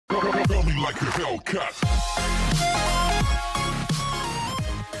Rub me like a Hellcat.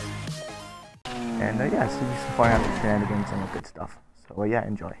 And yeah, see some fun after shenanigans and good stuff. So yeah,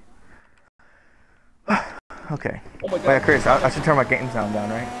 enjoy. Okay. Oh my God. Yeah, Chris, I should turn my game sound down,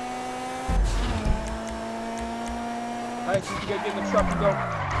 right? Alright, so you gotta get in the truck and go.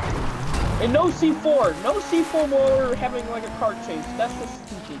 And no C4! No C4 while we're having like a car chase. That's just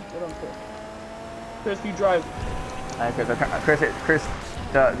stupid. I don't care. Chris, you drive. Alright, Chris,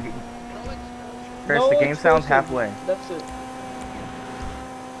 the game sound's halfway. That's it.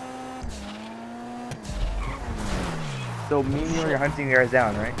 So me and you are hunting you guys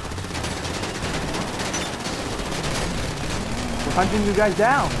down, right? We're hunting you guys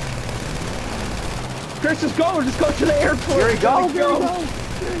down. Chris, just go to the airport. Here we go.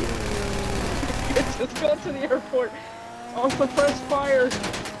 Just go to the airport. Oh, suppress fire.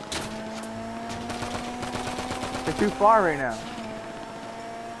 They're too far right now.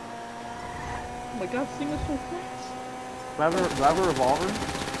 Oh my God, seeing us so fast. Do I have a revolver?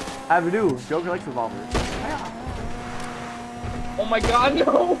 I do. Joker likes revolvers. Oh my God,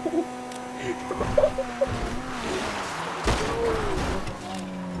 no!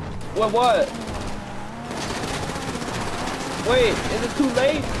 What? Wait, is it too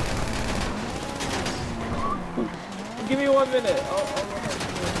late? Give me 1 minute.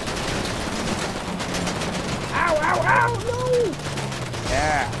 Ow, no!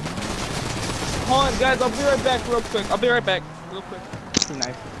 Yeah. Hold on, guys, I'll be right back real quick. Real quick.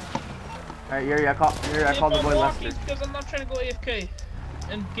 Nice. Alright, here I called the boy Lester. Because I'm not trying to go AFK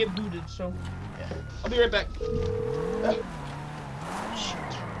and get booted, so yeah. I'll be right back.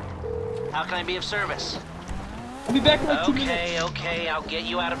 How can I be of service? I'll be back in like 2 minutes. Okay, I'll get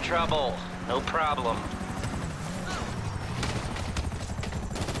you out of trouble. No problem.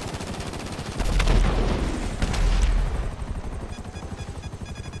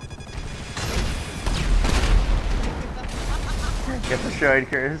 Get destroyed,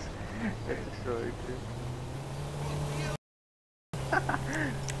 Chris. Get destroyed, Chris.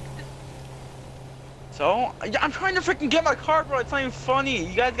 So? I'm trying to freaking get my car, bro. It's not even funny.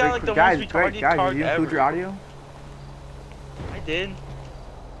 You guys got like the most retarded car did you ever. include your audio? I did.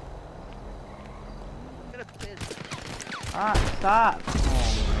 Stop! Oh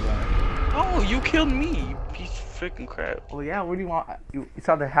my God. Oh, you killed me, you piece of freaking crap. Well, yeah. What do you want? It's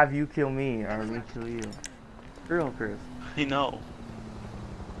either have you kill me or me kill you. Real, Chris. I know.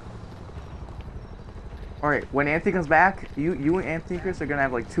 Alright, when Anthony comes back, you and Anthony, Chris, are gonna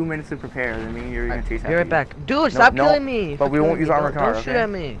have like 2 minutes to prepare. I mean, you're gonna chase after Be right back. Dude, stop killing me! But we won't use armored car, Don't shoot at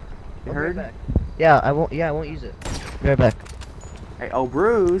me. You heard? Yeah, I won't use it. Be right back. Hey, oh,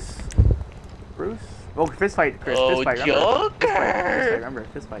 Bruce. Oh, fist fight, Chris. Oh, fist fight. Remember,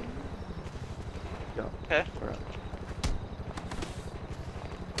 fist fight. Go. Okay. We're up.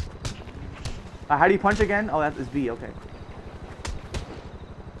 How do you punch again? Oh, that is B. Okay.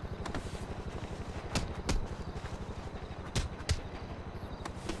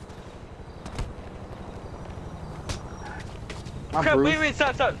 Crap, wait,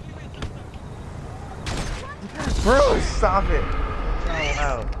 stop. Bruce, stop it.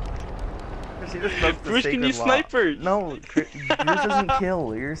 Oh. Bruce, can you sniper? No, Bruce doesn't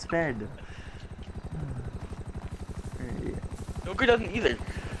kill. You're sped. Joker doesn't either.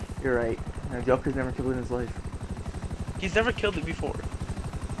 You're right. Joker's never killed in his life. He's never killed it before.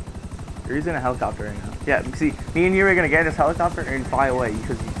 You're using a helicopter right now. Yeah, see, me and you are gonna get in this helicopter and fly away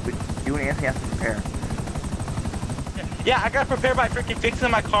because you and Anthony have to prepare. Yeah, I gotta prepare by freaking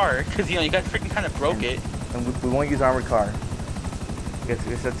fixing my car, cause you guys freaking kind of broke it. And we won't use armored car.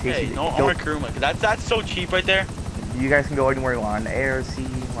 Hey, no armored Kuruma. That's so cheap right there. You guys can go anywhere you want, air, sea,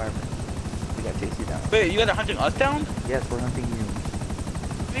 whatever. We gotta chase you down. Wait, you guys are hunting us down? Yes, we're hunting you.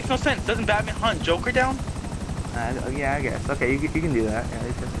 It makes no sense. Doesn't Batman hunt Joker down? Yeah, I guess. Okay, you can do that.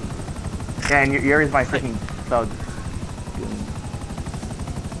 Yeah, and yours is my freaking thug.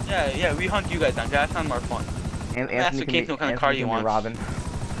 Yeah, we hunt you guys down. That sounds more fun. And Anthony can be, what kind of car you want. Robin.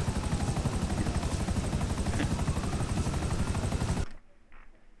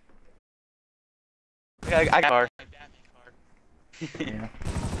 I got a car. Yeah.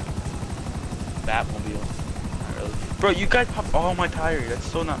 Batmobile. Not really. Bro, you guys pop all my tires. That's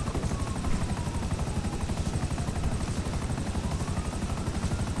so not cool.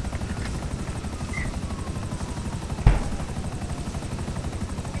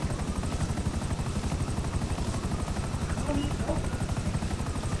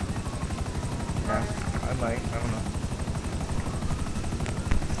 Yeah, I might. I don't know.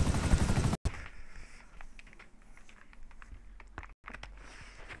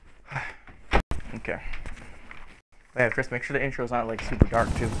 Okay. Yeah, Chris, make sure the intro's not like super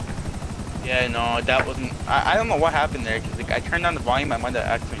dark too. Yeah, no, that wasn't. I don't know what happened there because like I turned down the volume. I might have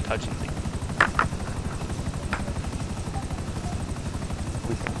accidentally touched something.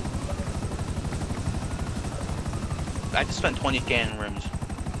 I just spent 20K in rims.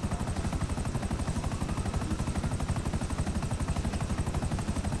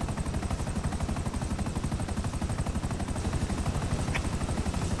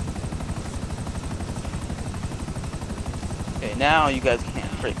 Okay, now you guys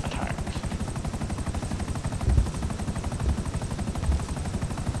can't break my tires.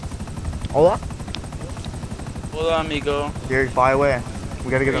 Hola? Hold on, amigo. Jerry, fly away.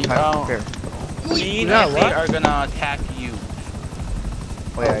 We gotta get them time to Oh. prepare. Me and Yeah, Anthony what? are gonna attack you.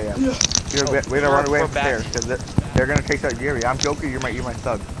 Oh yeah. We gotta run away we're upstairs back. because they're gonna chase out Jerry. I'm joking. You're my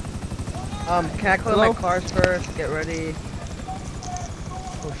sub. Can I close Hello? my cars first? Get ready.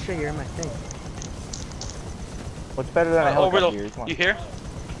 Oh shit, you're in my thing. What's better than a Over helicopter? Jerry? the. Come on. You hear?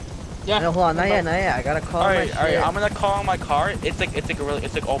 Yeah. No, hold on, not yet, not yet. I gotta call my shit. Alright. I'm gonna call on my car. It's like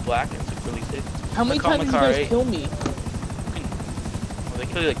all black. It's like really safe. How many Call times did my you car, guys right? kill me? Well, they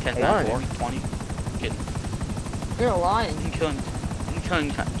kill you like 10 Hey, times, on. maybe 20. You're lying. I'm killing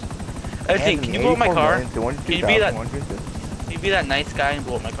times. I think, can you blow up my car? Can you be that? Can you be that nice guy and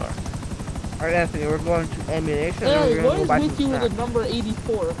blow up my car? Alright, Anthony, we're going to ammunition. and Hey, we're what gonna go is buy with some you with the snacks. number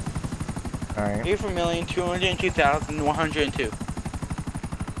 84? Alright. 8,202,102.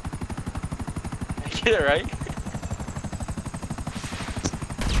 Get it right?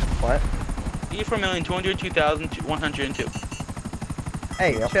 What? 8,202,102.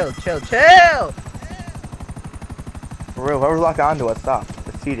 Hey, Yep. chill. For real, whoever's locked onto us, stop.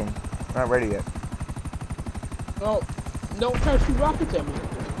 It's cheating. We're not ready yet. No, don't try to shoot rockets at me.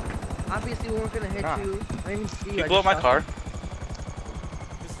 Obviously, we weren't gonna hit Nah. you. I didn't even see Can you. you I blow up just my saw car?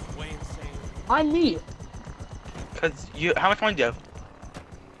 I'm me. Cause you, how much money do you have?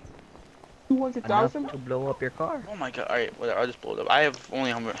 enough 200,000? to blow up your car. Oh my god, alright, whatever, I'll just blow it up. I have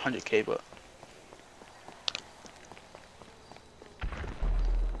only 100K, but...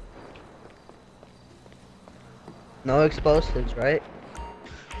 No explosives, right?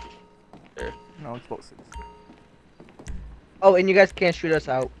 No explosives. Oh, and you guys can't shoot us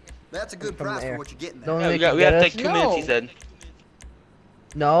out. That's a good From price there. for what you're getting Don't there. Yeah, make we you have get like us. 2 minutes, he No. said.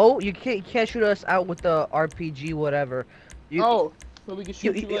 No, you can't shoot us out with the RPG, whatever. You, Oh, so we can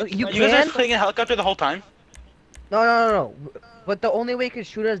shoot you- you, like, you like- You guys can? are flying a helicopter the whole time? No. But the only way you can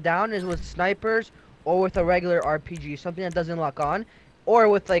shoot us down is with snipers or with a regular RPG, something that doesn't lock on, or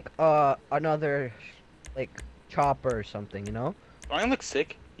with like another like chopper or something, you know? Ryan looks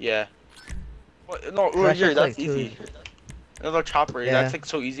sick. Yeah. What? No, That's here, just that's like easy. Another chopper, Yeah. that's like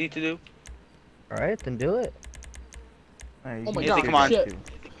so easy to do. All right, then do it. Hey, Oh my you god, can come on. do shit. too.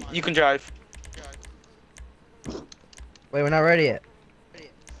 You can drive. Wait, we're not ready yet.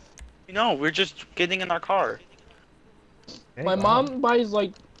 No, we're just getting in our car. Okay, My go mom buys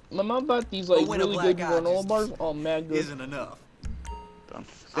like, my mom bought these like But when a really black good eye granola just bars. Oh, mad good. Isn't enough. Done.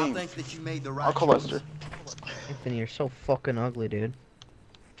 I Same. think that you made the right I'll call choice. Lester. Anthony, you're so fucking ugly, dude.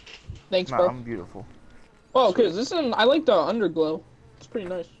 Thanks, Nah, bro. I'm beautiful. Oh, cause this one, I like the underglow. It's pretty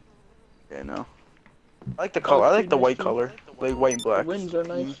nice. Yeah, no. I like the color. I like the white color. Like white and The black. rims are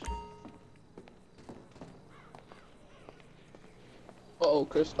nice. Uh-oh,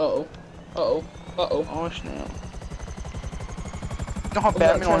 Chris. Uh-oh. Uh-oh. Uh-oh. Oh snap. You know how I'm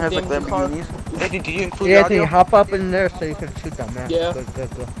Batman not only has like trying to car. Lamborghinis? Hey, did you include Yeah, your Anthony, audio? hop up in there so you can shoot them, man. Yeah. Go.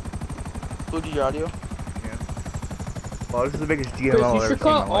 Include your audio? Well, this is the biggest GMO Chris, I've you ever should seen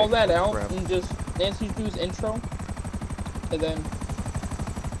in cut my all life. that out Crap. and just Nancy Drew's intro. And then,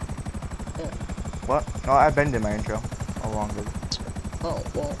 What? No, I've been in my intro. How long ago? oh,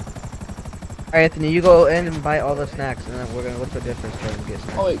 well. Alright, Anthony, you go in and buy all the snacks, and then we're gonna look for difference so we can get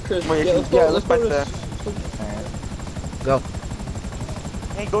snacks. Oh, wait, Chris. Wait, yeah, let's go. yeah, let's let's go buy to Alright. Go.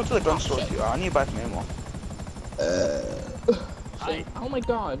 Hey, go to the gun store shit. too. I need to buy some ammo. Oh my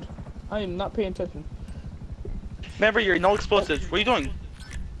god. I am not paying attention. Remember, you're no explosives. What are you doing?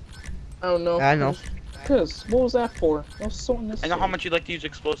 I don't know. I know. Chris, what was that for? That was so I unnecessary. know how much you like to use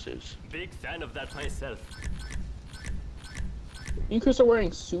explosives. Big fan of that myself. You and Chris are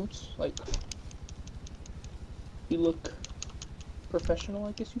wearing suits, like, you look professional,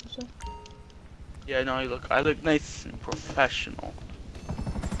 I guess you could say. Yeah, no, I look nice and professional.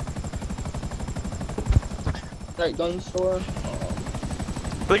 Alright, gun store.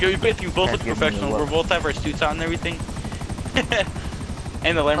 Like, we basically both Can't look give me the professional. We look. both have our suits on and everything.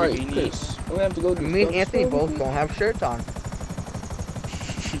 And the Alright, Lamborghini. Chris, we're gonna have to go to the Me and gun Anthony store. both don't have shirts on.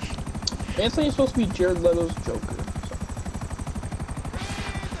 Anthony's supposed to be Jared Leto's Joker.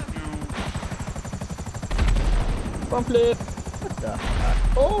 So. Front flip. What the?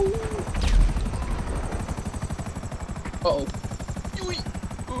 Oh. Uh-oh.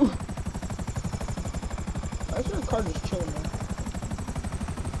 Ooh. I should have car just chilling, man.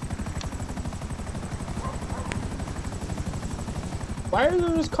 Why are there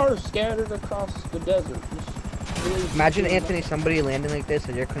just cars scattered across the desert? Just really Imagine, chilling, Anthony, somebody landing like this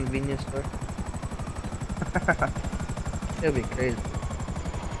at your convenience store. It'll be crazy.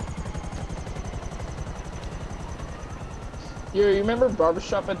 You remember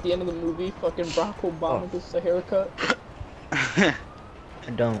Barbershop at the end of the movie? Fucking Barack Obama gets a haircut. I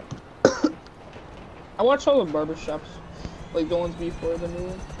don't. I watch all the Barbershops, like the ones before the new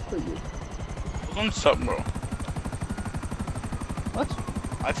one. Pretty good. What's up, bro? What?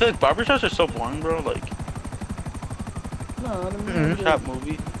 I feel like barbershops are so boring, bro. Like, No, I don't know. that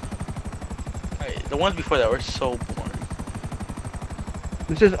movie. Hey, the ones before that were so boring.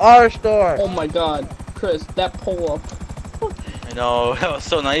 This is our store. Oh my god, Chris, that pull up. I know, that was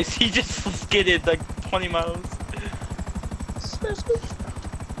so nice. He just skidded like 20 miles.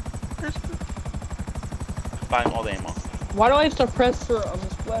 Buying all the ammo. Why do I have to press for on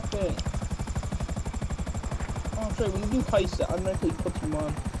this weapon? Oh, I'm sorry, when you do heist, it automatically puts them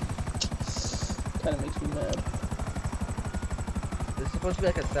on. Kinda makes me mad. This is supposed to be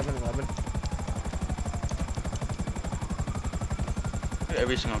like a 7-Eleven.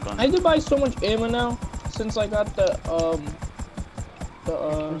 Every single gun. I have to buy so much ammo now since I got the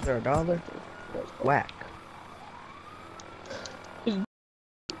Is there $1? Whack.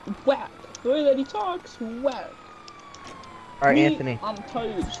 whack. The way that he talks, whack. Alright, Me, Anthony. I'm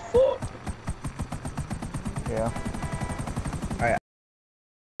tired as fuck. Yeah.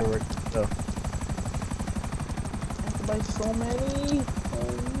 So, I have to buy so many.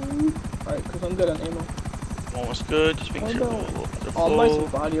 Alright, cause I'm good on ammo. Almost good. Just making sure no. they're I'll buy some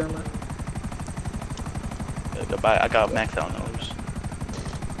full. body armor. I got maxed out on those.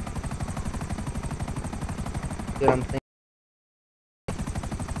 dude, I'm thinking.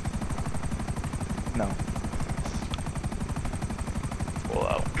 No. Full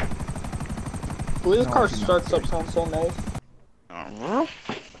out. The way this No, car I'm not starts up serious. sounds so nice.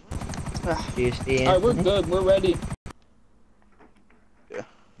 Do you see Alright, we're Anthony? good. We're ready.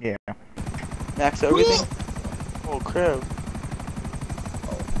 Yeah. Max everything? Oh crap.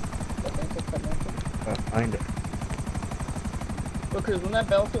 Find it. Because when that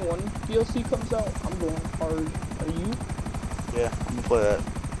Battlefield 1 DLC comes out, I'm going hard. Are you? Yeah, I'm gonna play that.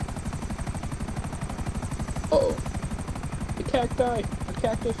 Uh-oh. The cacti. The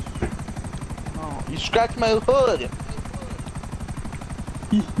cactus. Oh, you scratched my hood!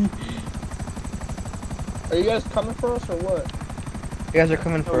 Are you guys coming for us or what? You guys are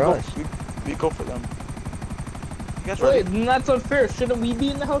coming for us. We go for them. You guys Wait, ready? that's unfair. Shouldn't we be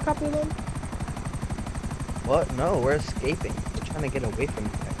in the helicopter then? What? No, we're escaping. We're trying to get away from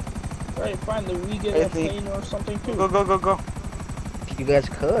you guys. Alright, fine. Then we get I a think- plane or something too. Go. You guys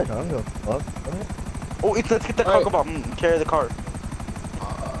could. I don't give a fuck. Go ahead. Oh, let's get the Alright. cargo bomb. Carry the car.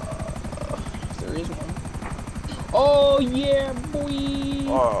 If there is one. Oh yeah, boy.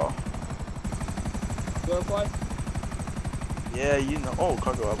 Oh, You wanna fly? yeah, you know. Oh,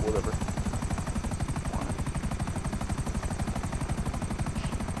 cargo bomb, whatever.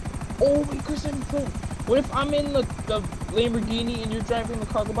 Oh wait, Chris, I'm cool. What if I'm in the Lamborghini and you're driving the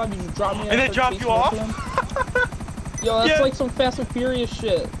cargo bomb? You just drop me. And they drop you off? Yo, that's Yeah. like some Fast and Furious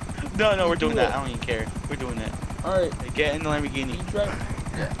shit. No, we're Do doing that. it. I don't even care. We're doing it. Alright, Hey, get in the Lamborghini. you drive.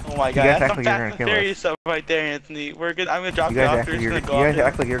 Oh my god, guys that's act some like you're Fast gonna and kill us. Furious stuff right there, Anthony. We're good. I'm gonna drop You you guys off. act We're like just you're. gonna You go out guys there.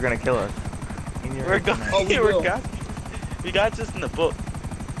 act like you're gonna kill us. In your We're tonight. going. Oh, we will. We got this in the book.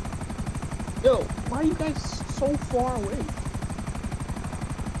 Yo, why are you guys so far away?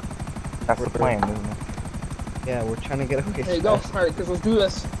 That's the plan, isn't it? Yeah, we're trying to get away. There you go. Alright, Chris, let's do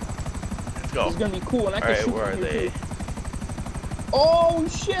this. Let's go. It's gonna be cool, and I can Alright, shoot where are from here, they? too. Oh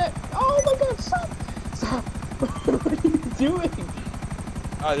shit! Oh my god, stop! Stop! What are you doing?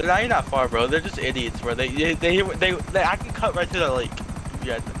 Oh, you're not far, bro. They're just idiots, bro. They I can cut right to the lake.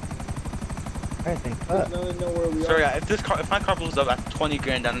 Yeah. I think. Now they know where we Sorry, are. if my car blows up, that's 20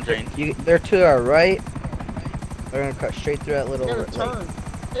 grand down the drain. They're to our right. They're gonna cut straight through that little. Gotta like,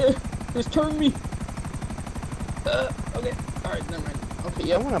 turn. Just turn me. Okay. Alright, never mind. Okay, I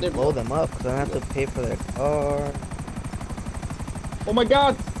yeah. want to blow them up because I don't have to pay for their car. Oh my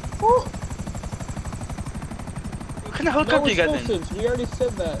god! Oh, What kind of no helicopter you got in? explosives. We already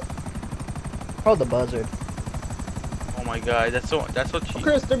said that. Called the buzzard. Oh my god, that's so cheap.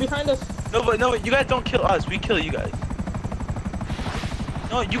 Chris, they're behind us. No, you guys don't kill us. We kill you guys.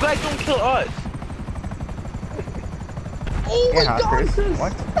 No, you guys don't kill us. Oh my Yeah, god, Chris. Chris!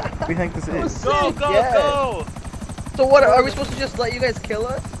 What? What do you think this That was is? sick. Go. So what? Are we supposed to just let you guys kill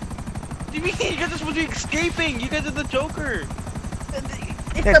us? What do you mean? You guys are supposed to be escaping. You guys are the Joker.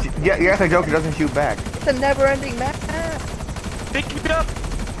 Yeah, the Joker doesn't shoot back. It's a never-ending map. Pick me up.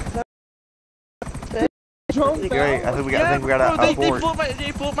 Jump Great. I think we got bro, a they board.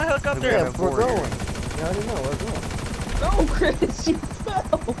 blew up my helicopter. Yeah, We're going. I already know we're going. No, Chris, you fell.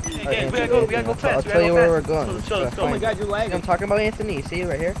 Okay, we gotta go fast. I'll tell you where we're going. Let's go. Oh my god, you're See, lagging. I'm talking about Anthony. See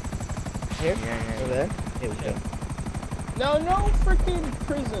right here? Here? Yeah. Over there? Here we go. No freaking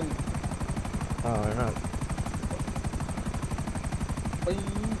prison. Oh, no.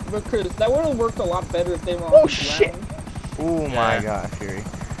 But Chris, that would have worked a lot better if they were on Oh, the shit. ground. Oh my gosh, Fury.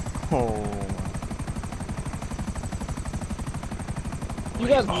 Oh. You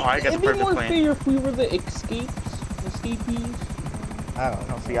guys, I got the it'd be perfect more plan. fair if we were the escapees. I don't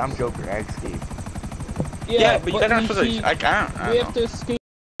know. No, see, I'm Joker. I escape. Yeah, but you guys aren't we supposed see- to. I don't We know. have to escape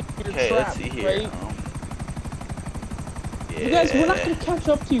your Okay, trap, let's see here. right? Yeah. You guys, we're not gonna catch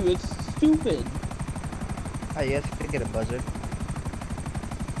up to you. It's stupid. Oh, yes, I could get a buzzard.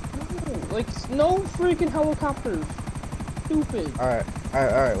 No, like, no freaking helicopters. Stupid. Alright,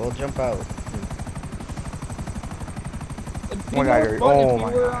 we'll jump out. It'd be Oh my more God, fun oh if my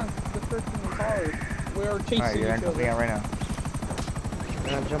we were God. on the freaking cars. We were chasing Alright, you're each jumping out other. right now. We're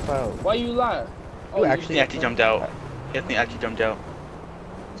gonna jump out. Why you lie? You Anthony actually jumped out. Anthony actually jumped out.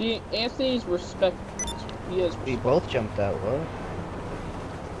 See, Anthony's respect. He has. We both jumped out, what?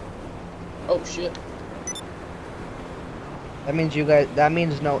 Oh shit. That means you guys, that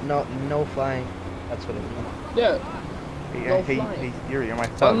means no flying. That's what it means. Yeah. No Hey, flying. you're my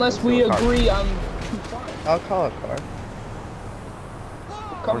son. Unless we agree on two flying. I'll call a car.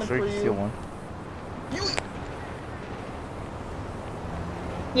 We're coming for Steal you. one.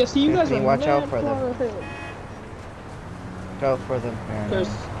 Yeah, see, you guys Anthony, are watch mad out for them. far ahead. Go for them. Chris,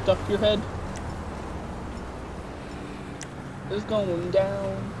 duck your head. It's going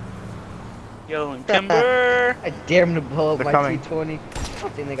down. Yo, and Kimber. I dare him to blow up They're my coming. T20. I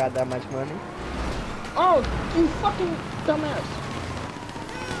don't think they got that much money. Oh, you fucking dumbass.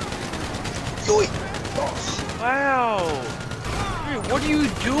 Wow. Dude, what are you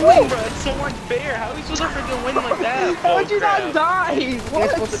doing, bro? It's so unfair. How are we supposed to freaking win like that? How'd you crap. not die? You guys What?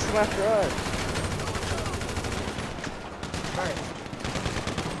 supposed to come after us.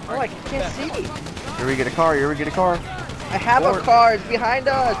 Oh, I can't see. Here we get a car. I have a car. It's behind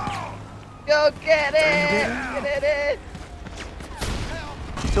us. Go get it. Get it.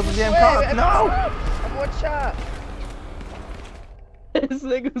 Kill the damn Wait, cop. I'm No! I'm one shot. This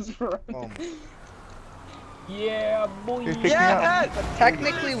nigga's right. Oh my. Yeah, boy. Just pick me Yeah.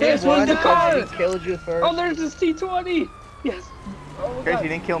 Technically, we This won was the car. because we killed you first. Oh, there's this T20. Yes. Oh my Grace, God. you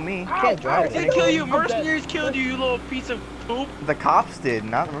didn't kill me. Ow, can't drive ow, it. I didn't kill you. I'm dead. Mercenaries killed you, you little piece of poop. The cops did,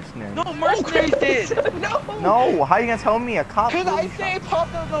 not mercenaries. No, mercenaries did. No. No, how you gonna tell me a cop? Cause I really say shot-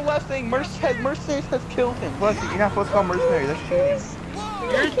 popped up the left thing. Mercenaries has killed him. Plus, you're not supposed to call mercenaries. That's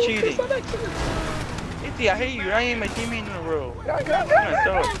cheating. You're cheating. Chris, I'm not kidding. Itzy, I hate you. I ain't my teammate in a row.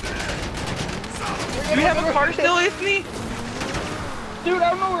 Do you have a car still, Anthony? Dude,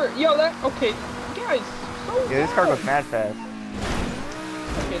 I don't know where. Yo, that. Okay, guys. So Yeah, this car loud. goes mad fast.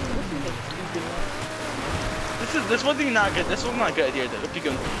 Okay, so this is a stupid one. This one thing not good. This one's not a good idea though. If you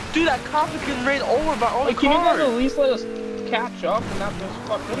can, dude, that cop is getting ran over by all the Like, can you guys cars. at least let us catch up and not just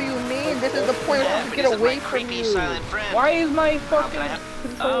fucking. What do you mean? This is the point. Yeah, to but get isn't away my from creepy you. silent friend. Why is my How fucking can I help?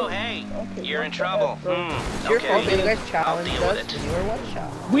 control? Oh, hey, Okay, you're what in the trouble. heck, bro? It's your fault that you guys challenged deal with us it. and you were one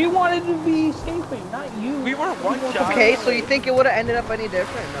shot. We wanted to be escaping, not you. We were one shot. Okay, so you think it would have ended up any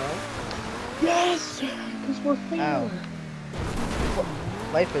different? No. Yes, because we're fair. Ow.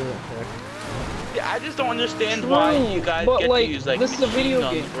 Life isn't fair. Yeah, I just don't understand True, why you guys but, get like, to use like this is a machine video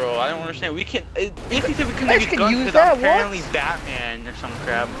guns, game. bro. I don't understand. We can. Anthony said we couldn't guys use can guns use because that, I'm apparently what? Batman or some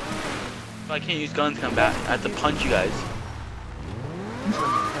crap. So I can't use guns. Come back. I have to punch you guys.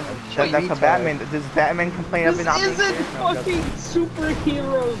 That's a Batman. Does Batman complain of This it not being isn't fair? No, it fucking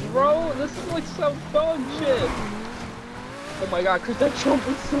superheroes, bro. This is like some dog shit. Oh my god, cause that jump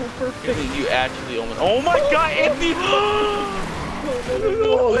was so perfect. Anthony, you actually almost. Oh my God, Anthony!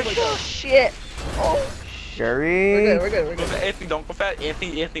 Oh shit! Oh, Jerry. we're good. Anthony, don't go fast.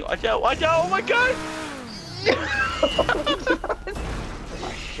 Anthony, watch out! Oh my God!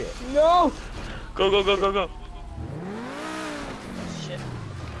 Oh shit! No! Go!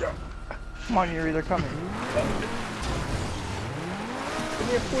 Come on, Yuri, they're coming. Come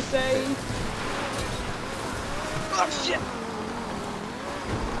here, pussy. Oh shit!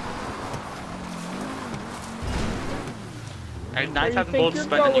 I have 9,000 think bullets you're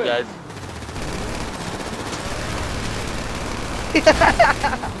spent on you going? guys.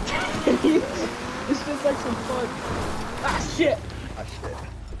 It's just like some fun. Ah, shit! Oh shit.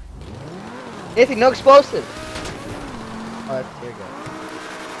 Nathan, no explosives! Oh, that's here you go.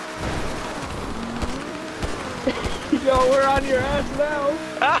 Yo, we're on your ass now!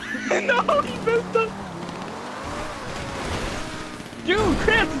 No, he messed up. Dude,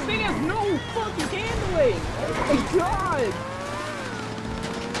 Chris, this thing has no fucking handling! Oh my god!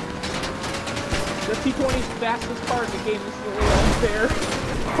 The T20's fastest car in the game. This is really unfair.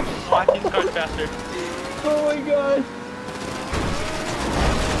 Watch his car faster. Oh my god!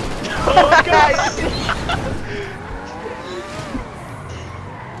 Oh my god!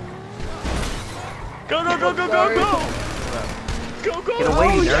 Go, go, go, go, go, go! Go, go! Get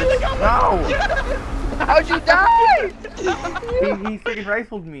away, nerd. No! How'd you die? He freaking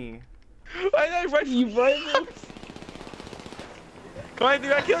rifled me. I rifled you, rifled. Come on,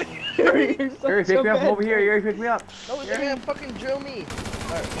 dude, I kill you. Yuri, pick me up over here. Yuri, pick me up. No, he's gonna fucking drill me.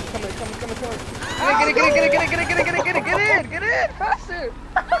 Alright, come in. Get in, faster.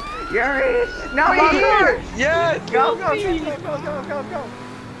 Yuri! No, Come on, here. Yes! Go!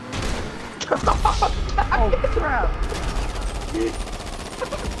 Oh, crap!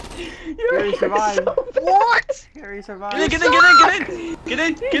 Yuri survived. What? Yuri survived. Get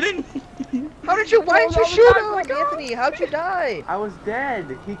in! How did you? Why did you shoot him, Anthony? How'd you die? I was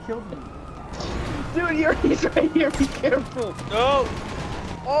dead. He killed me. Dude, Yuri's right here. Be careful. No!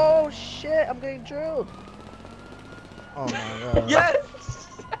 Oh shit! I'm getting drilled. Oh my god. Yes!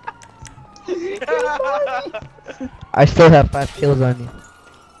 I still have 5 kills on you.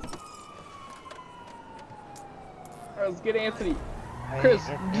 Alright, let's get Anthony. Chris,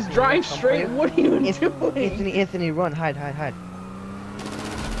 just drive straight. What are you doing? Anthony, run, hide.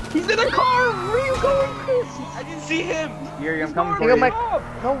 He's in a car. Where are you going, Chris? I didn't see him! Yuri, I'm coming for Pick you. up my.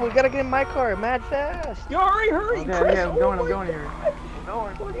 No, we gotta get in my car, mad fast. Yuri, hurry, Okay, Chris. yeah, I'm going, Yuri. I'm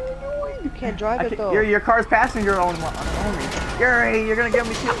going. What are you doing? You can't drive it though. Yuri, your car's passenger only. Yuri, you're gonna get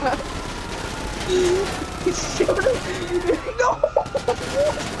me killed. Shoot him. No.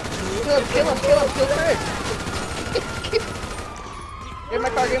 Kill Chris. Get in my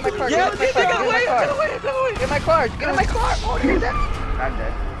car. Yes, Get in my car. Oh, you're dead. I'm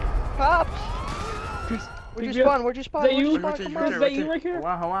dead. Pops. Where'd you spawn? Is that you? Come on. Chris, is that you right here? Hold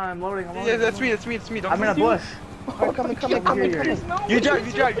on, I'm loading. Yeah, that's me. Don't I'm in a bush. Alright, coming. Chris, no. You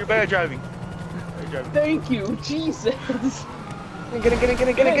drive. You're better driving. Thank you, Jesus. Get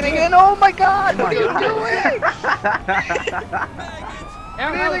in. Oh my god. What are you doing?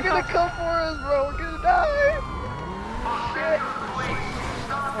 They're gonna come for us, bro. We're gonna die. Shit.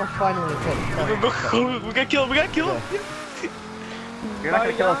 Oh, finally. We got killed. You're not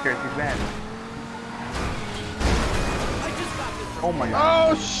gonna kill us, Chris. He's bad. Oh my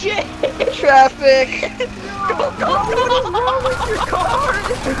god. Oh shit! Traffic. What is wrong with your car?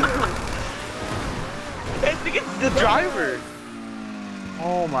 I think it's the driver.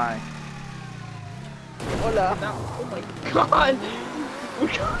 Oh my. Hola. Oh my god!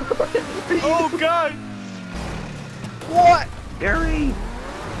 Oh god! What? Yuri!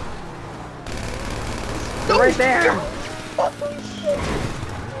 They're right there!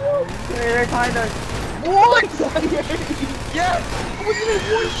 They're right behind us. What? Yes!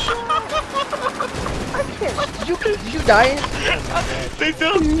 I can't. Did you die? They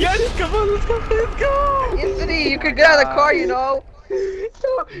don't. Yes! Come on, let's go! Anthony, you could get out of the car, you know.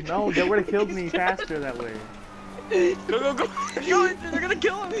 No, they would have killed me faster that way. Go! They're gonna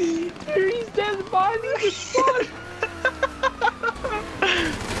kill him! He's dead body is fun!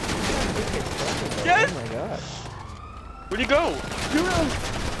 Yes! Oh my god. Where'd he go?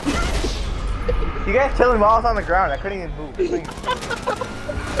 You guys killed me while I was on the ground. I couldn't even move.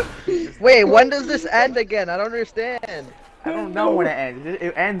 Wait, when does this end again? I don't understand. I don't know when it ends.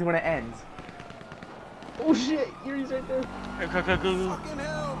 It ends when it ends. Oh shit, Yuri's right there. Go.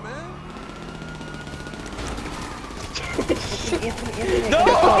 Anthony. No!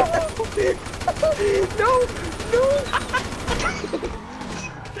 No!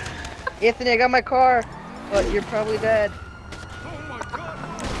 Anthony, I got my car, but you're probably dead.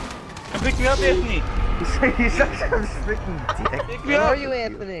 Come pick me up, Anthony! He's such a freaking dick. Pick me Where up! are you,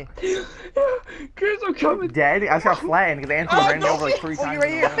 Anthony? Chris, I'm coming. Dead? I just got flattened because Anthony ran me over like 3 Oh, times. you're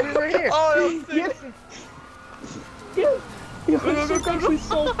right here. You're right here. Oh, that was sick. Yo, this is actually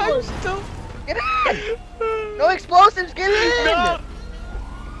so fun. Get in! No explosives. Get in! No!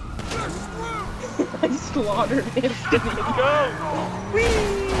 I slaughtered Anthony. Go!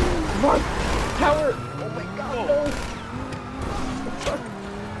 Run! Tower! Oh my god, no!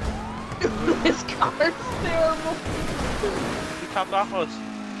 This car's terrible! He topped off us.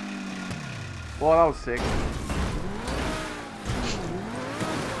 Well, that was sick.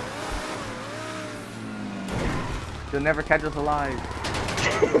 You'll never catch us alive.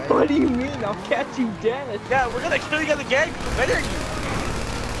 What do you mean? I'll catch you dead. Yeah, we're gonna kill you again. We're better than you.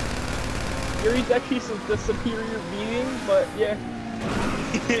 Yuri's actually the superior being, but yeah.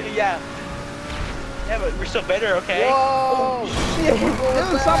 Yeah. Yeah, but we're still better, okay? Whoa! Shit, What was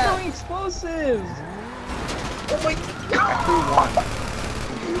dude, stop that? throwing explosives! Oh my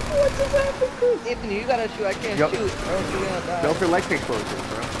What just happened, Chris? Anthony, you gotta shoot. I can't Yo. shoot. Or else you're gonna die. Go for electric explosives,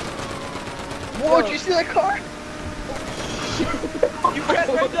 bro. Whoa, did you see that car? You can't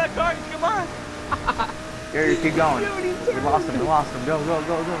drive that car. Come on. Here, keep going. Dude, he We turned. lost him. We lost him. Go, go,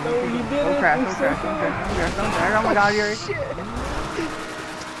 go, go. No, you didn't. Don't crash. I'm Don't so crash. Don't sorry. crash. Don't crash. Don't crash. Oh my God, Yuri.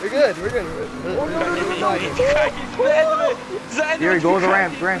 We're good. We're good. Yuri, go to the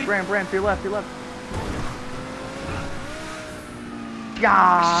ramp. Ramp. To your left.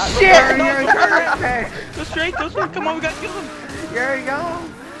 Yeah. Shit! Yuri, okay. Go straight. Come on, we gotta kill him. Yuri, go.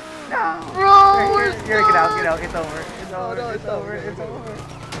 No. Bro, we're Yuri, get out. It's over. It's No, over. no, It's it's over. over. It's over.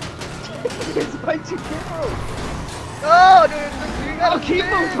 Why'd you go? Oh, dude, you gotta I'll keep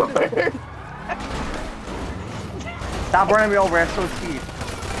spin. moving. Stop running me over. That's so cheap.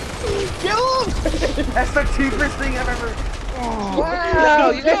 Kill him! That's the cheapest thing I've ever. Wow,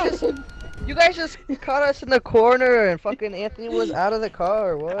 you guys just caught us in the corner and fucking Anthony was out of the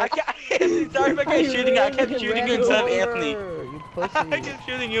car. What? I can't. Sorry if I kept shooting. I kept shooting you instead of Anthony. You I pussy. kept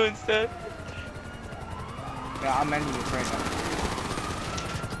shooting you instead. Yeah, I'm ending this right now.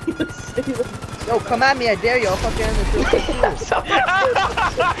 Yo, come at me, I dare you. I'll fucking end this real quick too.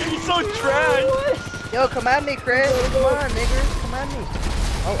 You're so trash. Yo, come at me, Chris. Come on, niggers. Come at me.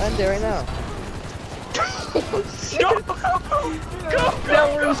 I'll end it right now. Go. Now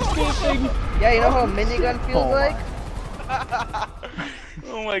we're escaping. Yeah, you know how a minigun feels Oh my. like?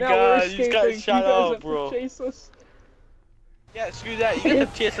 Oh my Now God, we're you just got escaping. shot You guys out, have to bro. chase us. Yeah, screw that. You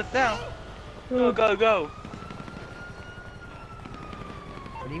get to chase us now. Go.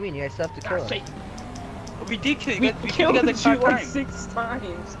 What do you mean? You guys still have to kill him. We did kill you. We We killed killed you the like time. 6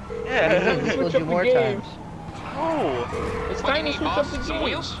 times. Yeah. We Switch killed up you the more game. times. Oh. It's What do time you to need, switch up boss? the Some game.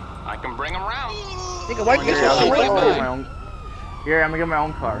 wheels? I can bring them around. Nigga, why Here, you I'm so gonna slow? get my own. Here, I'm gonna get my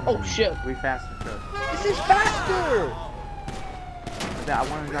own car. Oh shit. We faster, sure. This is faster! I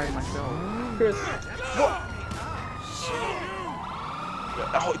want to drive myself. Chris.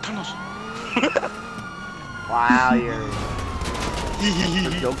 Oh, tunnels. Wow, you're.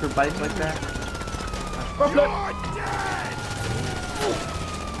 The Joker bites like that.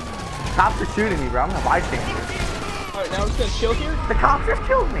 Cops are shooting me, bro. I'm a bystander. Alright, now we're just gonna chill here. The cops just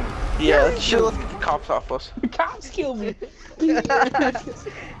killed me. Yeah, let's chill. Let's get the cops off us. The cops killed me.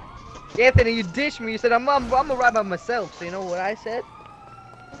 Anthony, you ditched me. You said, I'm gonna ride by myself. So you know what I said?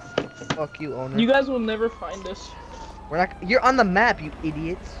 Fuck you, owner. You guys will never find us. We're not. You're on the map, you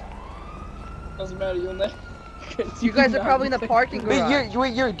idiots. Doesn't matter, you'll never. You guys are probably in the parking garage.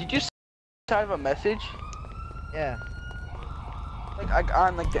 Wait, did you type a message? Yeah. Like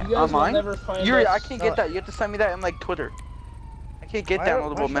on like You guys online? will never find Yuri, us. I can't get that. You have to send me that in like Twitter. I can't get Why that don't-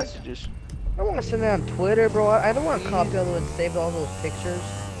 multiple why should I- messages. I don't want to send it on Twitter, bro. I don't want to copy all those and save all those pictures.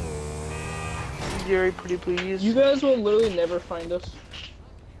 Yuri, pretty please. You guys will literally never find us.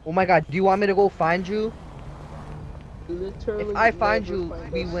 Oh my god, do you want me to go find you? Literally. If I find never you,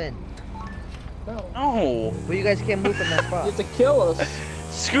 find we us. win. No. No. But you guys can't move from that You spot. have to kill us.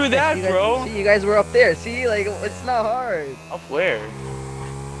 Screw that, you guys, bro. See, you guys were up there. See, like, it's not hard. Up where?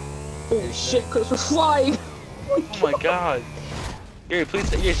 Holy shit, Chris, we're flying. Oh my god. Yuri,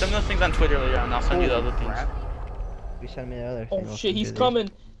 please, Yuri, send me those things on Twitter later and I'll send you the other things. Crap. You send me the other thing. Oh I'll shit, send he's you coming.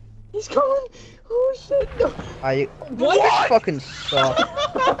 He's coming. Oh shit. No. these. You What? guys fucking suck. You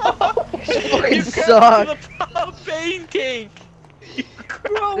fucking You suck. the propane tank.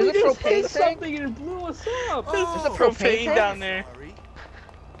 Bro, There's we a just propane hit tank? something and it blew us up. There's There's a a propane propane tank? down there.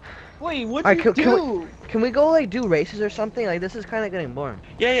 Wait, what'd Alright, you can do? Can we go, like, do races or something? Like, this is kind of getting boring.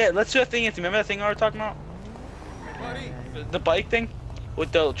 Yeah, let's do a thing. Remember that thing I was talking about? The bike thing?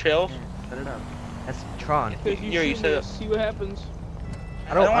 With the trails? Set it up. That's Tron. Chris, Yuri, you shoot said me, it. see what happens.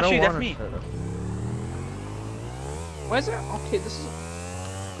 I don't want you, that's want me. to. Why is that? Okay, this is.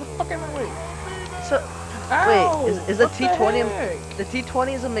 What the fuck am I waiting? So, Ow! wait, is the What T20 heck? the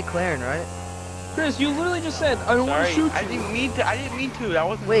T20 is a McLaren, right? Chris, you literally just said I don't want to Sorry, shoot I you. didn't mean to. I didn't mean to. That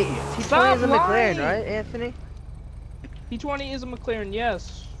wasn't Wait, me. T20 Stop is a lying! McLaren, right, Anthony? T20 is a McLaren,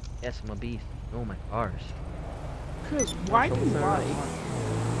 yes. Yes, I'm a beast. Oh my cars. Chris, why do you lie?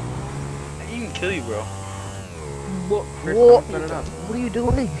 I didn't even kill you, bro. What? Chris, Whoa. don't set it up. What are you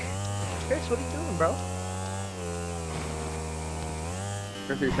doing? Chris, what are you doing, bro?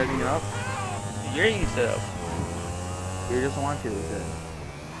 Chris, are you setting it up? You're eating set up. You just want to, is it?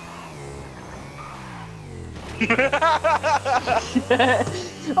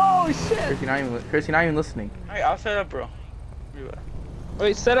 Oh shit! Chris, you're not even listening. Alright, I'll set up, bro.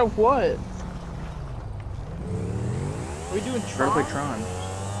 Wait, set up what? Are we doing We're gonna Tron? play Tron.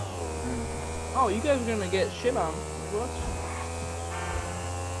 Oh, you guys are gonna get shit on. What?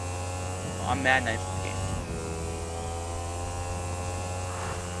 Oh, I'm mad nice at the game.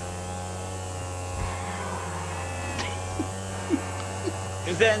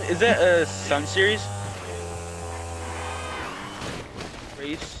 Is that a Sun Series?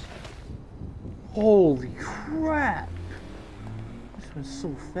 Race? Holy crap! This was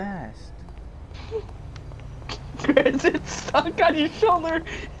so fast. Chris, it's stuck on your shoulder.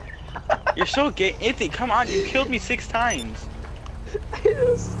 You're so gay. Anthony, come on, you killed me 6 times.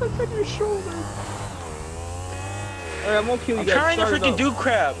 It's stuck on your shoulder. Alright, I'm gonna kill you I'm guys. trying to Start it freaking up. do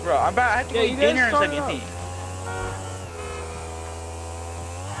crap, bro. I have to Yeah, go you eat guys dinner in a start second, it up. Anthony.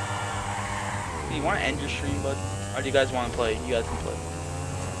 Do you want to end your stream, bud? Or do you guys want to play? You guys can play.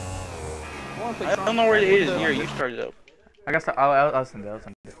 I don't know where it is. Here, you started up. I guess I'll send it.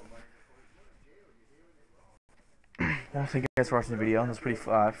 Well, thank you guys for watching the video. It was pretty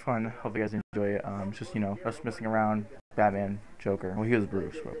fun. Hope you guys enjoy it. It's just, you know, us messing around, Batman, Joker. Well, he was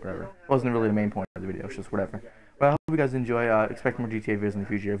Bruce, but whatever. It wasn't really the main point of the video. It's just whatever. But I hope you guys enjoy. Expect more GTA videos in the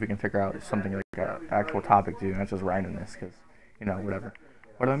future if we can figure out something like an actual topic to do, not just randomness, because, you know, whatever.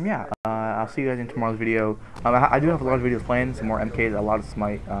 But, yeah, I'll see you guys in tomorrow's video. I do have a lot of videos planned, some more MKs, a lot of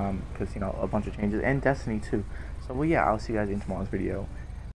Smite, because, you know, a bunch of changes, and Destiny, too. So, well, yeah, I'll see you guys in tomorrow's video.